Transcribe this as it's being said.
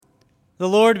The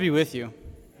Lord be with you.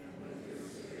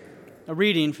 A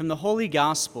reading from the Holy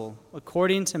Gospel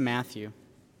according to Matthew.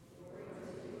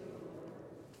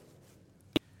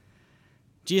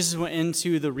 Jesus went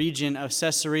into the region of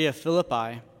Caesarea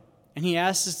Philippi, and he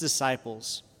asked his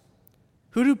disciples,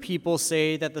 "Who do people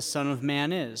say that the Son of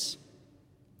Man is?"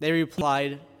 They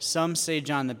replied, "Some say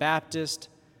John the Baptist,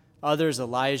 others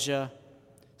Elijah,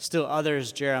 still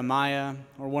others Jeremiah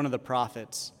or one of the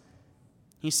prophets."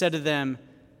 He said to them,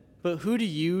 "But who do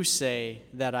you say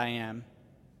that I am?"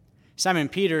 Simon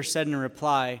Peter said in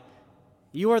reply,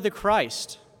 "You are the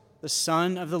Christ, the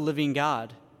Son of the living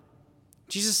God."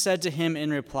 Jesus said to him in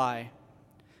reply,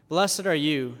 "Blessed are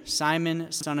you,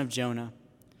 Simon, son of Jonah,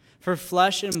 for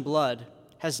flesh and blood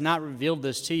has not revealed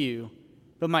this to you,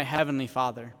 but my heavenly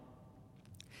Father.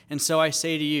 And so I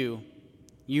say to you,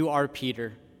 you are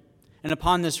Peter, and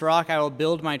upon this rock I will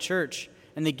build my church,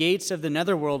 and the gates of the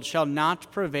netherworld shall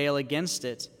not prevail against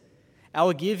it. I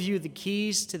will give you the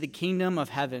keys to the kingdom of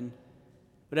heaven.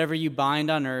 Whatever you bind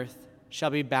on earth shall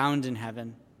be bound in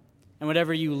heaven, and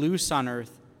whatever you loose on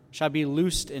earth shall be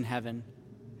loosed in heaven."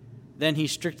 Then he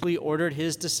strictly ordered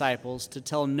his disciples to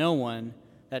tell no one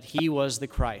that he was the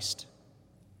Christ.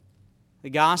 The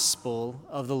Gospel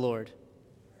of the Lord.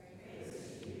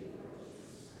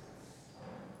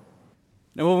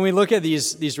 Now, when we look at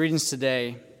these readings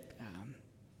today,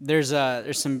 there's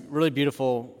some really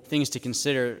beautiful things to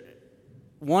consider.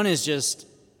 One is just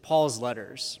Paul's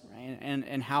letters, right?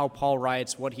 And how Paul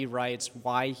writes, what he writes,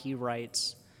 why he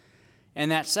writes. And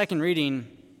that second reading,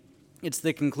 it's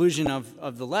the conclusion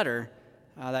of the letter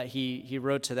that he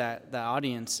wrote to that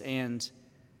audience. And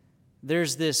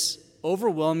there's this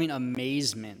overwhelming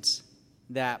amazement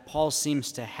that Paul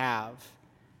seems to have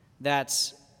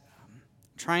that's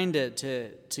trying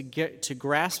to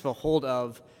grasp a hold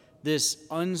of this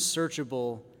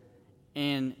unsearchable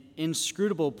and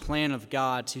inscrutable plan of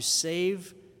God to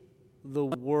save the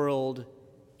world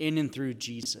in and through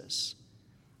Jesus.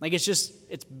 Like, it's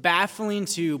baffling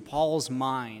to Paul's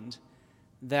mind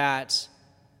that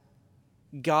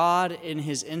God in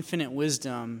his infinite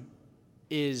wisdom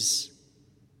is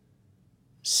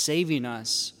saving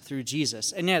us through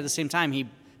Jesus. And yet at the same time he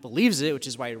believes it, which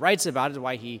is why he writes about it,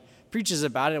 why he preaches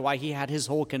about it, why he had his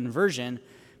whole conversion.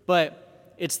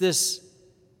 But it's this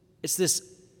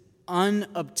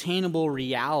unobtainable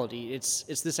reality. It's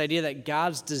this idea that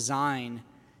God's design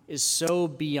is so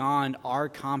beyond our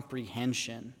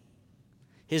comprehension.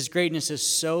 His greatness is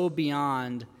so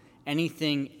beyond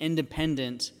anything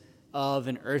independent of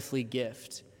an earthly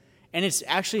gift. And it's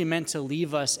actually meant to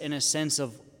leave us in a sense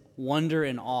of wonder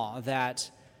and awe that,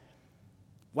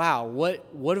 wow,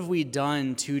 what have we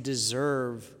done to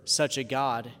deserve such a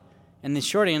God? And the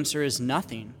short answer is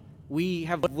nothing. We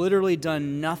have literally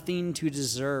done nothing to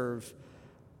deserve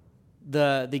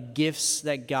the gifts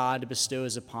that God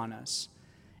bestows upon us.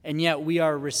 And yet we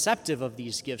are receptive of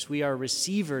these gifts. We are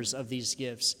receivers of these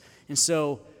gifts. And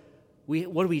so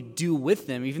what do we do with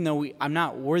them? Even though I'm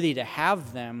not worthy to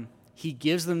have them, he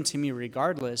gives them to me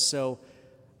regardless. So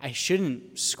I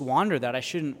shouldn't squander that. I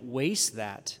shouldn't waste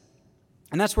that.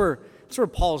 And that's where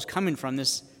Paul's coming from,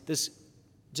 this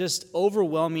just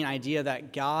overwhelming idea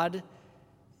that God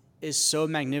is so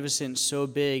magnificent, so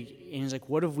big, and he's like,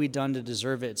 what have we done to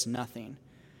deserve it? It's nothing.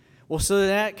 Well, so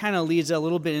that kind of leads a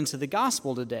little bit into the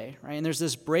gospel today, right? And there's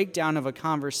this breakdown of a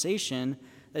conversation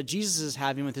that Jesus is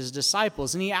having with his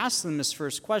disciples, and he asks them this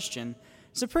first question.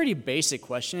 It's a pretty basic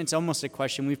question. It's almost a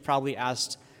question we've probably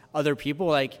asked other people,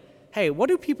 like, hey, what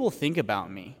do people think about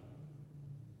me?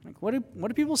 Like, what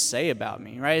do people say about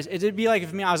me, right? It'd be like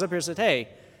if I was up here and said, hey,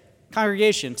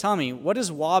 congregation, tell me, what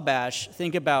does Wabash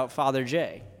think about Father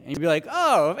Jay? And you'd be like,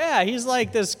 oh, yeah, he's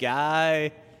like this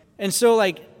guy. And so,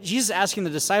 like, Jesus asking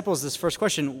the disciples this first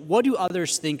question, what do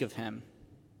others think of him?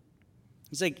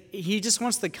 He's like, he just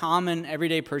wants the common,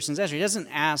 everyday person's answer. He doesn't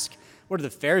ask, what do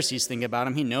the Pharisees think about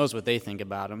him? He knows what they think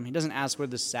about him. He doesn't ask what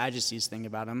the Sadducees think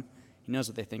about him. He knows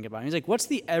what they think about him. He's like, what's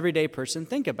the everyday person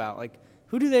think about? Like,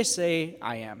 who do they say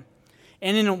I am?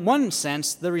 And in one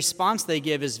sense, the response they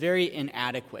give is very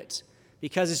inadequate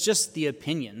because it's just the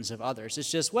opinions of others.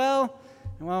 It's just, well,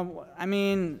 I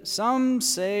mean, some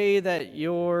say that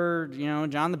you're,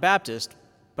 John the Baptist,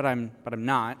 but I'm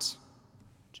not.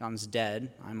 John's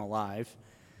dead. I'm alive.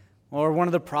 Or one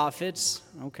of the prophets.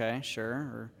 Okay,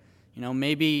 sure. Or,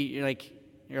 maybe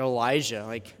you're Elijah.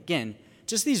 Like, again,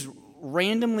 just these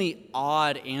randomly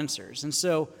odd answers. And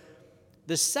so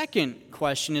the second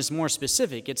question is more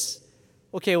specific. It's,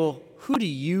 okay, well, who do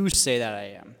you say that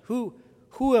I am?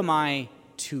 Who am I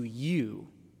to you?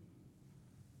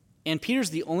 And Peter's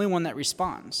the only one that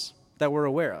responds that we're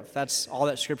aware of. That's all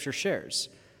that Scripture shares.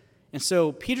 And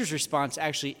so Peter's response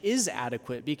actually is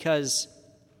adequate because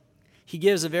he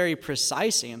gives a very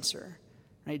precise answer.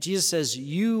 Right? Jesus says,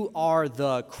 "You are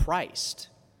the Christ.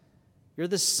 You're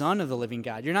the Son of the living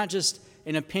God. You're not just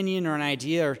an opinion or an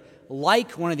idea or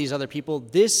like one of these other people.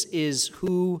 This is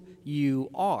who you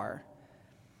are."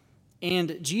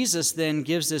 And Jesus then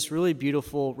gives this really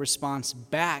beautiful response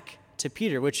back to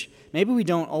Peter, which maybe we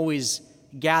don't always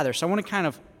gather. So I want to kind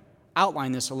of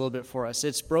outline this a little bit for us.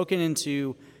 It's broken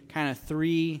into kind of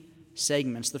three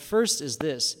segments. The first is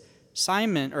this.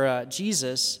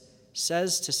 Jesus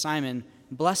says to Simon,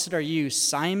 "Blessed are you,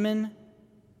 Simon,"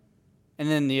 and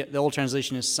then the old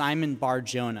translation is Simon Bar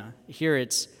Jonah. Here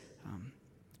it's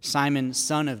Simon,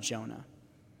 son of Jonah.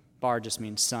 Bar just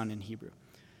means son in Hebrew.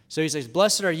 So he says,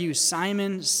 "Blessed are you,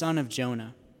 Simon, son of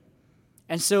Jonah."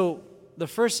 And so the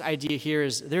first idea here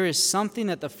is there is something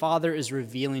that the Father is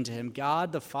revealing to him.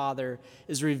 God the Father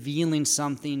is revealing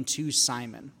something to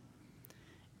Simon.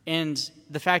 And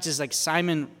the fact is,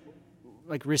 Simon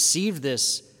received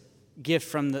this gift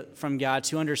from God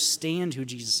to understand who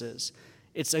Jesus is.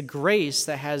 It's a grace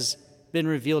that has been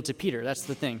revealed to Peter. That's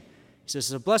the thing. He says,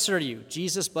 "So blessed are you."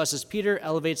 Jesus blesses Peter,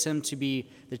 elevates him to be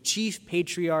the chief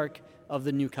patriarch of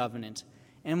the new covenant.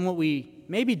 And what we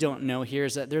maybe don't know here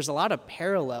is that there's a lot of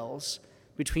parallels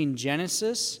between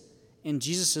Genesis and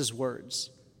Jesus' words.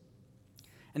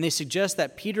 And they suggest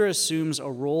that Peter assumes a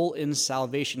role in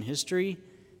salvation history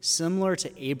similar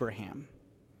to Abraham.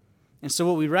 And so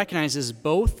what we recognize is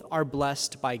both are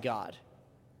blessed by God.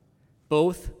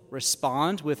 Both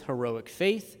respond with heroic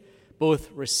faith.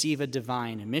 Both receive a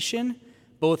divine mission.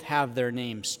 Both have their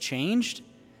names changed.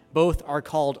 Both are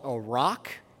called a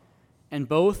rock. And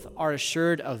both are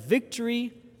assured of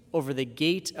victory over the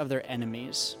gate of their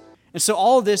enemies. And so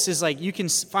all of this is you can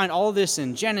find all of this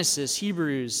in Genesis,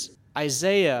 Hebrews,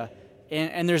 Isaiah,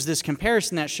 and there's this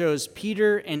comparison that shows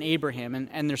Peter and Abraham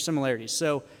and their similarities.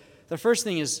 So the first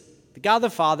thing is the God the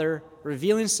Father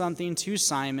revealing something to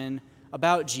Simon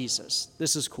about Jesus.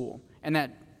 This is cool. And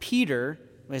that Peter,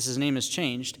 as his name has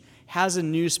changed, has a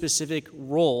new specific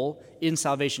role in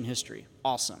salvation history.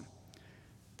 Awesome.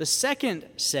 The second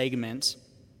segment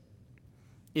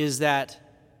is that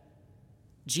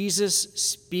Jesus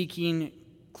speaking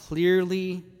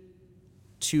clearly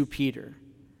to Peter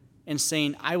and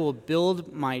saying, "I will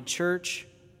build my church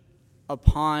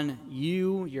upon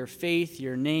you, your faith,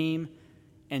 your name,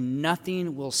 and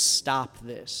nothing will stop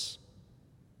this."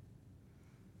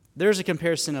 There's a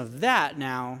comparison of that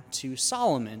now to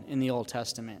Solomon in the Old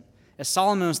Testament. As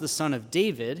Solomon was the son of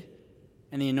David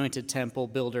and the anointed temple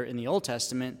builder in the Old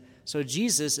Testament, so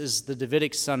Jesus is the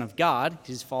Davidic son of God.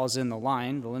 He falls in the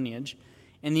line, the lineage,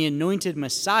 and the anointed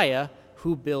Messiah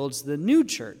who builds the new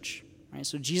church. Right?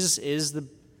 So Jesus is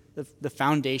the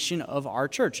foundation of our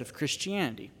church, of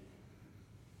Christianity.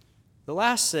 The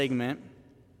last segment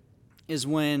is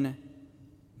when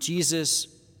Jesus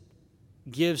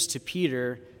gives to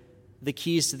Peter the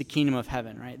keys to the kingdom of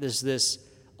heaven, right? There's this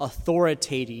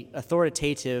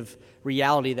authoritative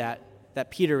reality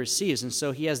that Peter receives, and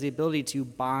so he has the ability to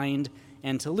bind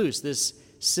and to loose, this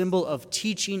symbol of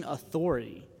teaching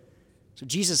authority. So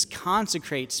Jesus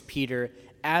consecrates Peter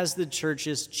as the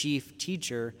church's chief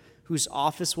teacher, whose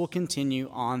office will continue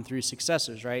on through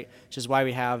successors, right? Which is why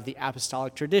we have the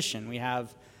apostolic tradition. We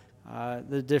have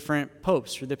the different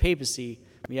popes for the papacy.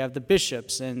 We have the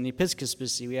bishops and the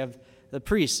episcopacy. We have the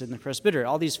priests and the presbyter.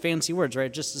 All these fancy words,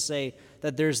 right? Just to say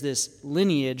that there's this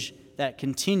lineage that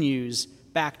continues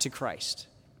back to Christ.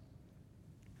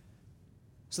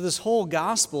 So this whole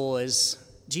gospel is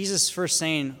Jesus first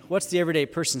saying, "What's the everyday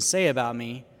person say about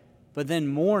me?" But then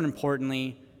more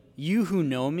importantly, "You who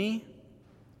know me,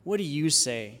 what do you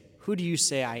say? Who do you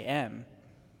say I am?"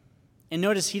 And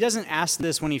notice he doesn't ask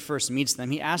this when he first meets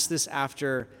them. He asks this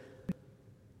after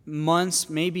months,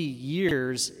 maybe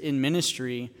years in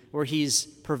ministry where he's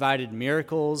provided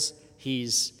miracles,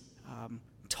 he's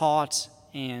taught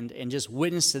and just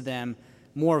witnessed to them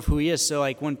more of who he is. So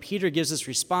when Peter gives this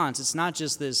response, it's not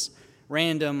just this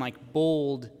random,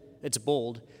 bold, it's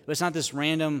bold, but it's not this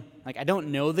random, I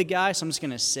don't know the guy, so I'm just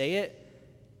going to say it.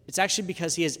 It's actually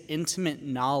because he has intimate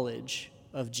knowledge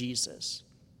of Jesus.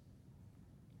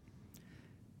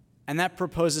 And that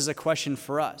proposes a question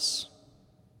for us.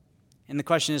 And the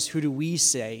question is, who do we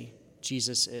say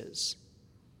Jesus is?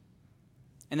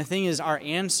 And the thing is, our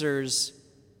answers,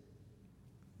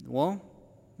 well,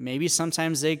 maybe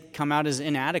sometimes they come out as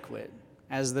inadequate,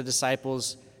 as the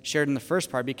disciples shared in the first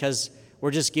part, because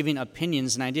we're just giving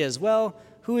opinions and ideas. Well,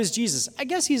 who is Jesus? I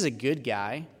guess he's a good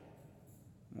guy.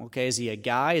 Okay, is he a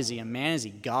guy? Is he a man? Is he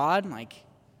God?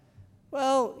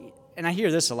 And I hear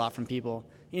this a lot from people.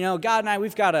 God and I,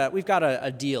 we've got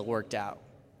a deal worked out.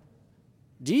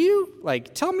 Do you?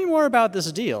 Tell me more about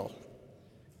this deal.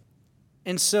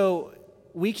 And so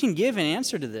we can give an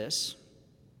answer to this.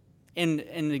 And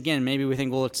again, maybe we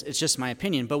think, well, it's just my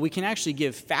opinion, but we can actually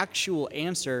give factual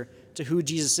answer to who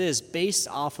Jesus is based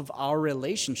off of our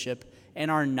relationship and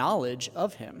our knowledge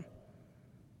of him.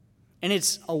 And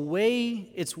it's way,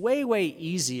 way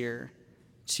easier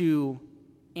to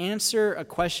answer a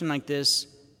question like this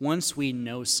once we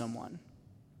know someone.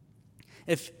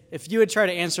 If you would try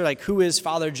to answer, who is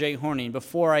Father Jay Horning,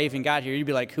 before I even got here, you'd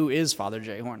be like, who is Father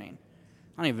Jay Horning?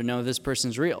 I don't even know if this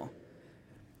person's real.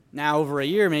 Now, over a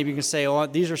year, maybe you can say, well,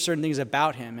 these are certain things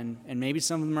about him, and maybe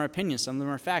some of them are opinions, some of them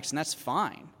are facts, and that's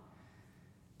fine.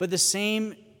 But the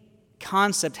same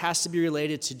concept has to be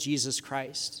related to Jesus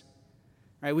Christ.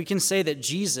 Right? We can say that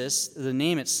Jesus, the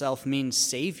name itself, means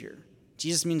Savior.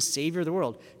 Jesus means Savior of the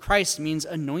world. Christ means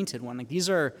Anointed One. These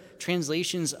are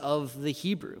translations of the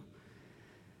Hebrew.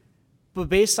 But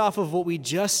based off of what we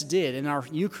just did in our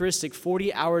Eucharistic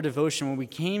 40-hour devotion, where we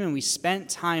came and we spent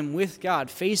time with God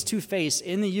face to face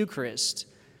in the Eucharist,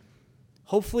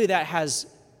 hopefully that has,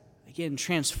 again,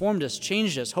 transformed us,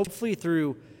 changed us. Hopefully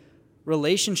through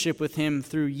relationship with him,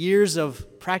 through years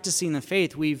of practicing the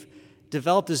faith, we've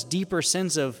developed this deeper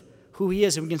sense of who he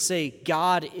is. And we can say,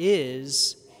 God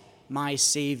is my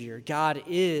Savior. God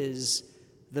is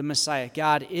the Messiah.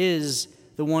 God is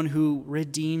the one who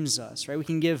redeems us, right? We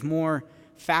can give more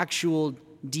factual,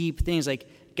 deep things like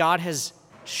God has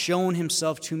shown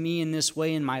himself to me in this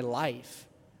way in my life.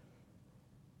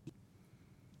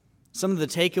 Some of the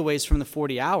takeaways from the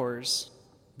 40 hours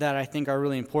that I think are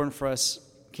really important for us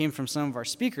came from some of our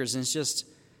speakers, and it's just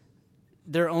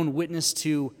their own witness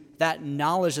to that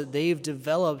knowledge that they've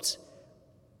developed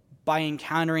by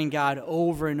encountering God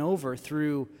over and over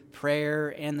through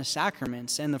prayer and the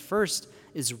sacraments. And the first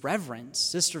is reverence.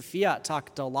 Sister Fiat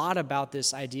talked a lot about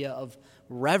this idea of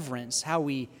reverence, how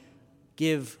we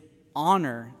give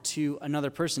honor to another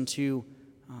person, to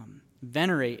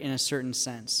venerate in a certain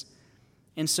sense.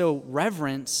 And so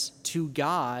reverence to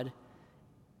God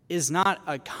is not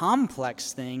a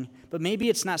complex thing, but maybe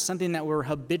it's not something that we're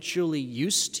habitually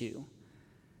used to.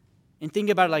 And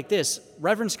think about it like this.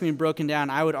 Reverence can be broken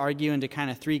down, I would argue, into kind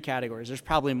of three categories. There's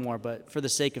probably more, but for the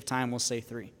sake of time, we'll say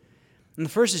three. And the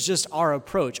first is just our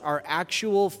approach, our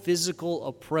actual physical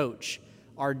approach,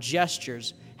 our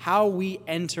gestures, how we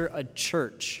enter a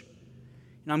church.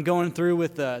 And I'm going through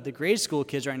with the grade school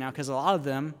kids right now because a lot of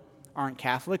them aren't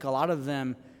Catholic. A lot of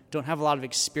them don't have a lot of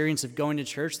experience of going to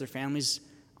church. Their families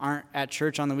aren't at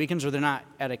church on the weekends, or they're not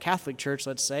at a Catholic church,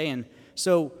 let's say. And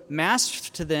so Mass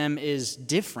to them is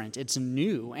different. It's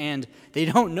new, and they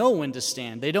don't know when to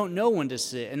stand. They don't know when to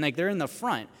sit, and they're in the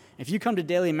front. If you come to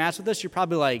daily Mass with us, you're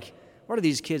probably like, what are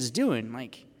these kids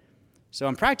doing? So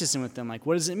I'm practicing with them.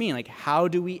 What does it mean? How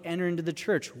do we enter into the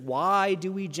church? Why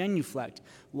do we genuflect?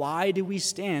 Why do we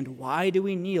stand? Why do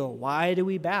we kneel? Why do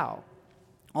we bow?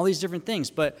 All these different things.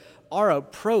 But our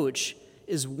approach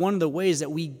is one of the ways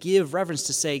that we give reverence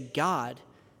to say, God,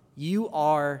 you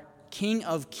are King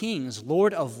of kings,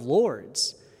 Lord of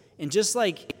lords. And just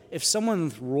like if someone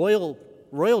with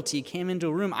royalty came into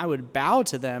a room, I would bow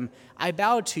to them. I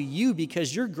bow to you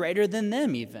because you're greater than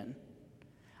them even.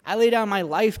 I lay down my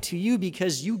life to you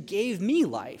because you gave me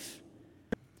life.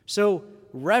 So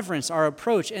reverence, our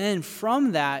approach. And then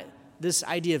from that, this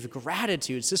idea of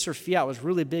gratitude. Sister Fiat was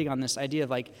really big on this idea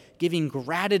of giving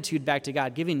gratitude back to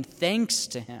God, giving thanks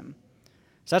to him.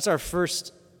 So that's our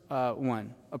first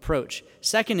one, approach.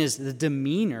 Second is the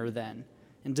demeanor then.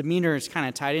 And demeanor is kind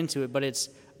of tied into it, but it's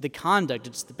the conduct,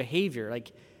 it's the behavior.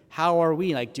 How are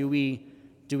we? Do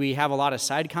we have a lot of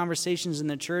side conversations in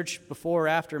the church before or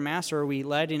after Mass, or are we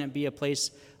letting it be a place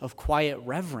of quiet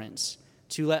reverence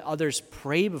to let others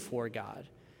pray before God?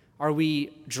 Are we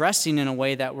dressing in a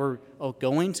way that we're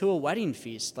going to a wedding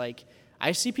feast?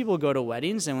 I see people go to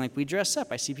weddings and we dress up.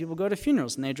 I see people go to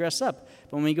funerals and they dress up.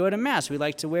 But when we go to Mass, we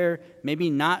like to wear maybe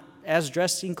not as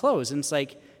dressing clothes. And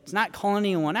it's not calling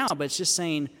anyone out, but it's just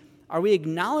saying, are we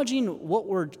acknowledging what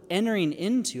we're entering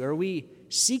into? Are we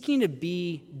seeking to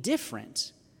be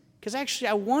different? Because actually,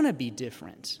 I want to be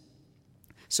different.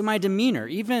 So my demeanor,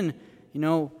 even,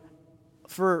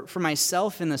 for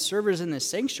myself and the servers in the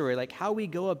sanctuary, how we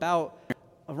go about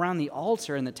around the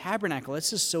altar and the tabernacle,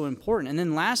 it's just so important. And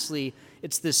then lastly,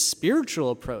 it's this spiritual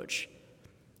approach,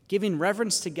 giving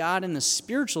reverence to God in the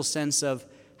spiritual sense of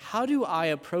how do I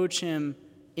approach him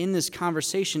in this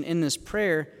conversation, in this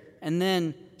prayer, and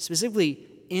then specifically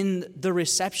in the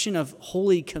reception of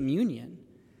Holy Communion.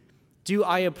 Do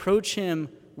I approach him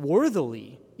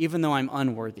worthily, even though I'm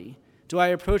unworthy? Do I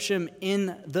approach him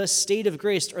in the state of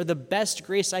grace or the best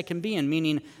grace I can be in,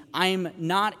 meaning I'm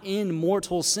not in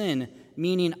mortal sin,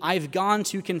 meaning I've gone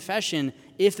to confession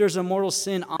if there's a mortal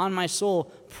sin on my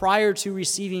soul prior to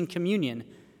receiving communion?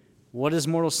 What does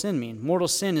mortal sin mean? Mortal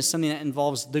sin is something that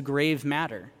involves the grave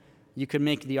matter. You could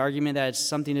make the argument that it's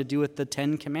something to do with the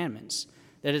 10 Commandments,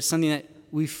 that it's something that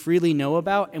we freely know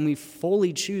about and we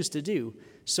fully choose to do.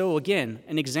 So again,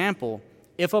 an example,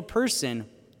 if a person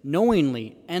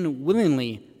knowingly and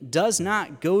willingly does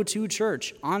not go to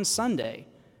church on Sunday,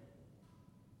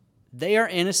 they are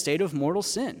in a state of mortal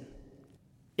sin.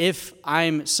 If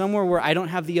I'm somewhere where I don't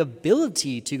have the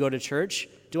ability to go to church,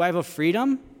 do I have a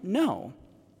freedom? No.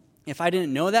 If I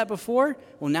didn't know that before,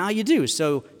 well, now you do.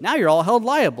 So now you're all held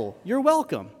liable. You're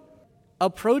welcome.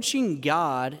 Approaching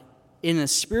God in a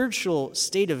spiritual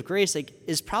state of grace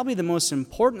is probably the most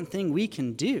important thing we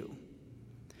can do.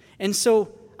 And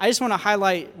so I just want to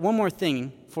highlight one more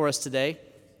thing for us today,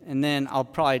 and then I'll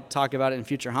probably talk about it in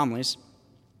future homilies.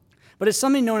 But it's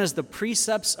something known as the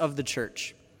precepts of the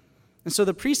church. And so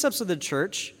the precepts of the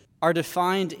church are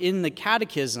defined in the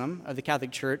Catechism of the Catholic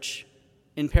Church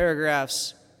in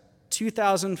paragraphs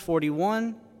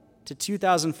 2041 to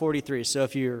 2043. So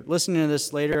if you're listening to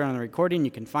this later on the recording, you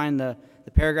can find the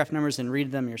paragraph numbers and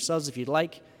read them yourselves if you'd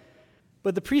like.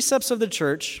 But the precepts of the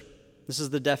church, this is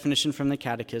the definition from the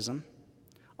Catechism,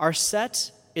 are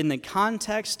set in the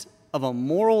context of a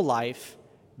moral life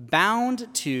bound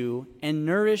to and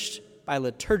nourished by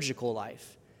liturgical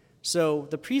life. So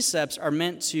the precepts are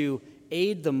meant to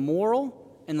aid the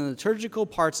moral and the liturgical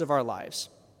parts of our lives.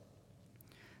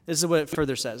 This is what it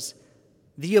further says.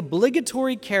 The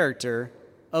obligatory character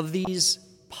of these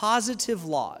positive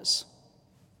laws,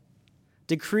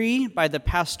 decreed by the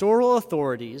pastoral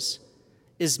authorities,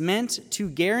 is meant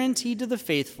to guarantee to the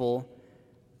faithful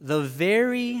the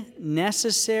very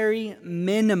necessary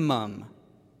minimum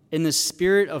in the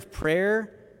spirit of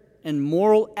prayer and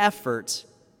moral effort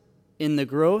in the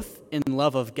growth in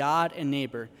love of God and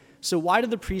neighbor. So why do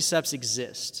the precepts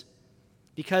exist?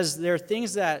 Because there are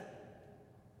things that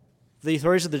the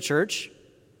authorities of the church,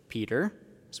 Peter,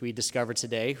 as we discovered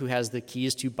today, who has the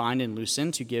keys to bind and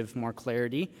loosen, to give more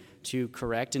clarity, to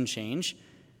correct and change,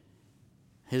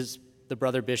 the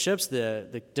brother bishops,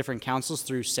 the different councils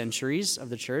through centuries of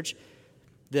the church,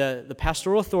 the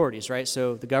pastoral authorities, right?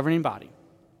 So the governing body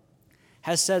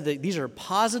has said that these are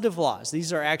positive laws.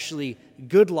 These are actually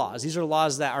good laws. These are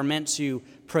laws that are meant to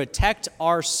protect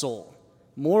our soul,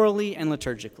 morally and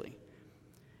liturgically.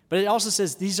 But it also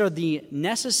says these are the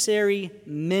necessary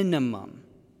minimum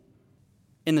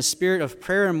in the spirit of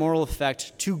prayer and moral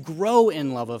effect to grow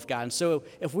in love of God. And so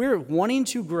if we're wanting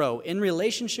to grow in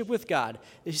relationship with God,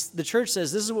 the church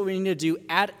says this is what we need to do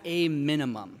at a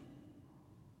minimum.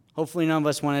 Hopefully none of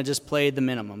us want to just play the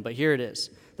minimum, but here it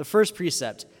is. The first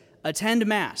precept: attend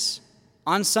Mass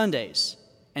on Sundays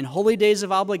and holy days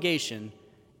of obligation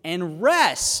and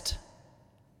rest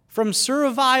from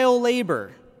servile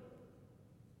labor.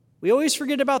 We always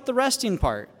forget about the resting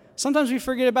part. Sometimes we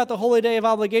forget about the holy day of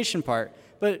obligation part.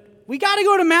 But we got to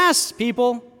go to Mass,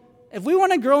 people. If we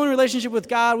want to grow in relationship with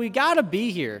God, we got to be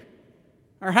here.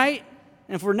 All right?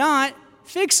 And if we're not,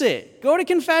 fix it. Go to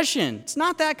confession. It's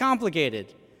not that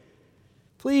complicated.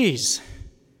 Please.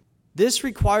 This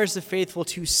requires the faithful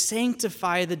to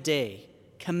sanctify the day,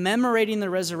 commemorating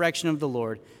the resurrection of the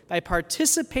Lord by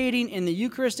participating in the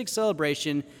Eucharistic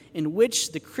celebration in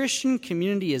which the Christian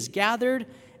community is gathered,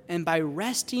 and by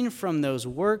resting from those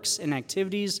works and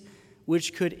activities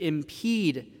which could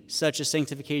impede such a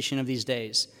sanctification of these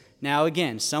days. Now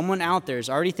again, someone out there is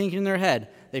already thinking in their head,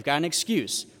 they've got an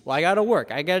excuse. Well, I got to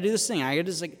work. I got to do this thing. I got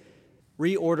to just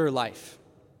reorder life.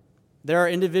 There are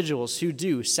individuals who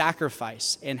do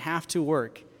sacrifice and have to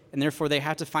work, and therefore they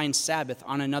have to find Sabbath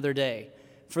on another day.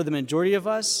 For the majority of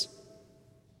us,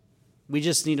 we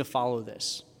just need to follow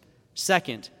this.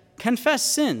 Second, confess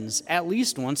sins at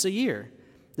least once a year.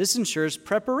 This ensures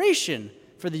preparation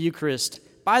for the Eucharist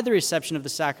by the reception of the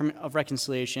sacrament of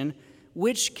reconciliation,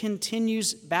 which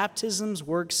continues baptism's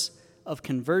works of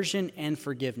conversion and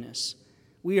forgiveness.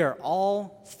 We are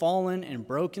all fallen and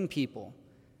broken people.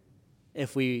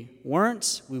 If we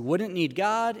weren't, we wouldn't need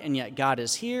God, and yet God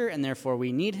is here, and therefore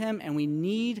we need him, and we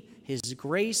need his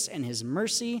grace and his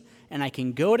mercy, and I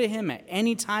can go to him at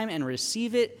any time and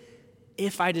receive it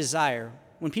if I desire.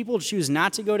 When people choose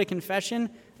not to go to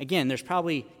confession, again, there's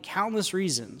probably countless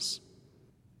reasons,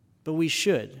 but we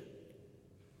should.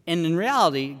 And in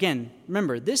reality, again,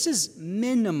 remember, this is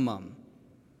minimum.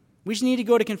 We just need to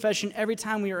go to confession every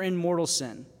time we are in mortal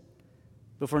sin.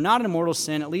 But if we're not in mortal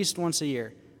sin, at least once a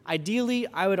year. Ideally,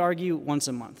 I would argue once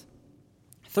a month.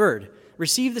 Third,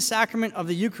 receive the sacrament of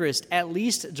the Eucharist at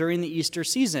least during the Easter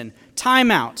season.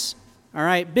 Timeouts. All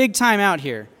right, big time out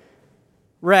here.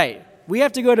 Right. We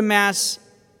have to go to Mass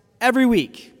every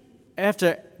week. I have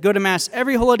to go to Mass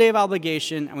every holiday of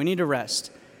obligation, and we need to rest.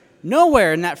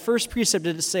 Nowhere in that first precept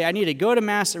did it say I need to go to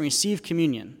Mass and receive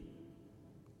communion.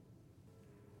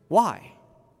 Why?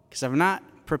 Because I'm not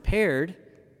prepared.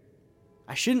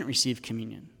 I shouldn't receive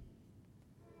communion.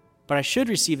 But I should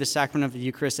receive the sacrament of the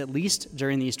Eucharist at least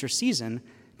during the Easter season,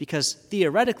 because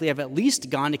theoretically I've at least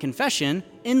gone to confession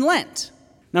in Lent.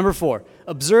 Number 4,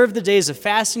 observe the days of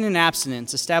fasting and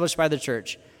abstinence established by the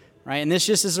church. Right? And this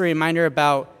just is a reminder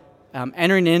about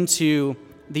entering into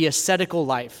the ascetical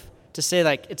life, to say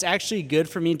like it's actually good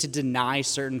for me to deny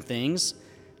certain things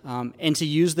and to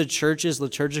use the church's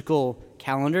liturgical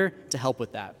calendar to help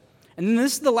with that. And then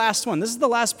this is the last one. This is the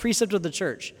last precept of the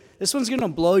church. This one's going to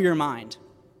blow your mind.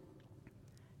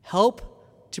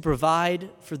 Help to provide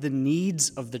for the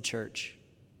needs of the church.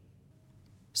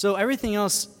 So everything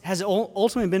else has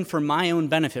ultimately been for my own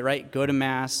benefit, right? Go to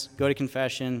Mass, go to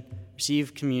confession,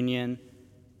 receive communion,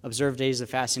 observe days of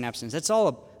fasting and abstinence. That's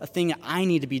all a thing that I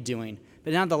need to be doing.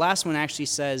 But now the last one actually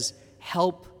says,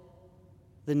 help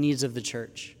the needs of the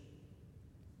church.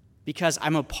 Because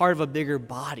I'm a part of a bigger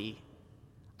body.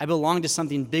 I belong to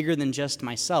something bigger than just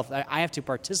myself. I have to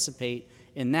participate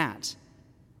in that.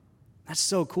 That's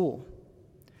so cool.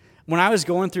 When I was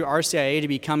going through RCIA to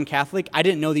become Catholic, I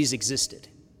didn't know these existed.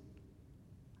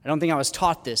 I don't think I was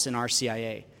taught this in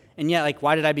RCIA. And yet, like,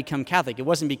 why did I become Catholic? It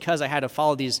wasn't because I had to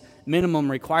follow these minimum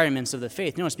requirements of the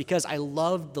faith. No, it's because I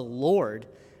loved the Lord,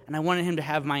 and I wanted him to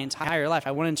have my entire life.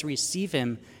 I wanted to receive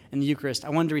him in the Eucharist. I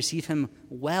wanted to receive him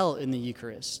well in the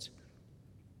Eucharist.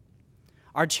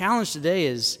 Our challenge today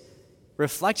is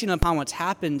reflecting upon what's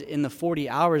happened in the 40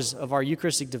 hours of our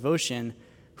Eucharistic devotion.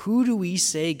 Who do we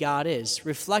say God is?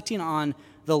 Reflecting on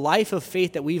the life of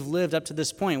faith that we've lived up to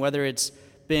this point, whether it's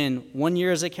been 1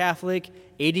 year as a Catholic,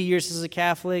 80 years as a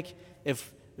Catholic,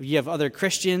 if you have other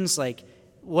Christians, like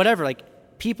whatever,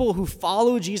 like people who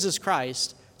follow Jesus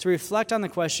Christ, to reflect on the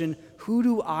question, who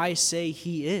do I say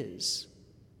he is?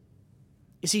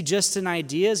 Is he just an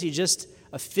idea? Is he just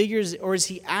a figure? Or is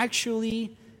he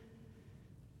actually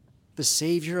the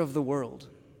Savior of the world?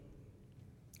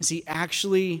 Is he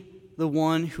actually the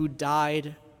one who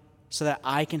died so that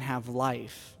I can have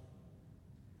life?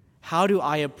 How do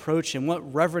I approach him?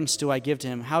 What reverence do I give to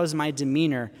him? How is my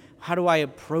demeanor? How do I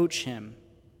approach him?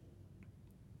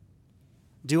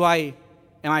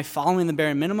 Am I following the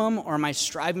bare minimum, or am I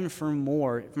striving for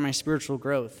more for my spiritual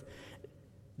growth?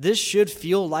 This should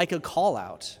feel like a call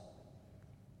out.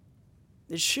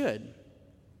 It should.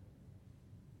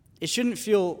 It shouldn't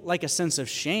feel like a sense of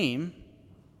shame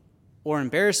or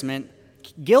embarrassment.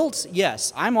 Guilt,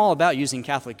 yes, I'm all about using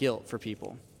Catholic guilt for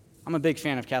people. I'm a big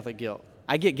fan of Catholic guilt.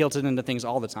 I get guilted into things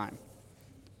all the time.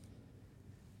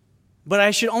 But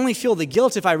I should only feel the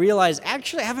guilt if I realize,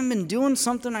 actually, I haven't been doing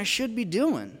something I should be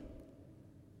doing.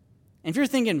 And if you're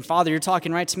thinking, Father, you're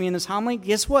talking right to me in this homily,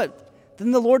 guess what?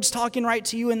 Then the Lord's talking right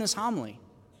to you in this homily.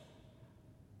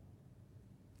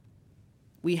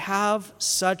 We have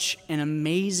such an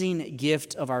amazing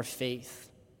gift of our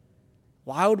faith.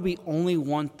 Why would we only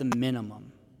want the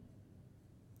minimum?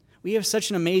 We have such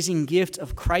an amazing gift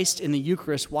of Christ in the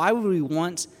Eucharist. Why would we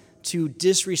want to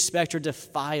disrespect or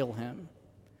defile him?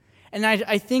 And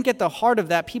I think at the heart of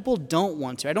that, people don't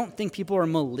want to. I don't think people are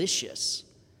malicious.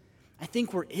 I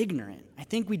think we're ignorant. I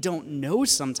think we don't know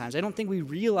sometimes. I don't think we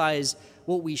realize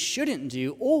what we shouldn't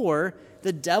do. Or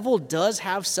the devil does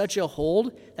have such a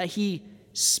hold that he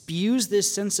spews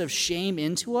this sense of shame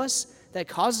into us that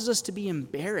causes us to be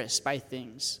embarrassed by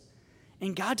things.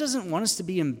 And God doesn't want us to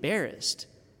be embarrassed.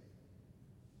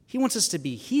 He wants us to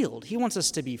be healed. He wants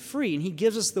us to be free, and he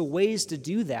gives us the ways to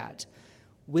do that.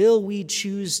 Will we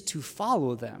choose to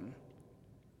follow them?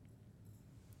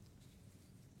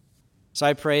 So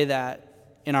I pray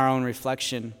that in our own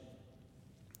reflection,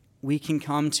 we can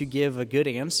come to give a good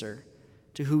answer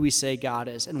to who we say God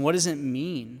is. And what does it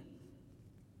mean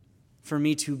for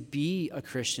me to be a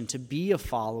Christian, to be a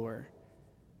follower?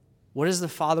 What is the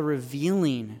Father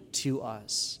revealing to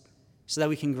us so that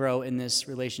we can grow in this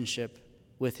relationship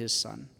with his Son?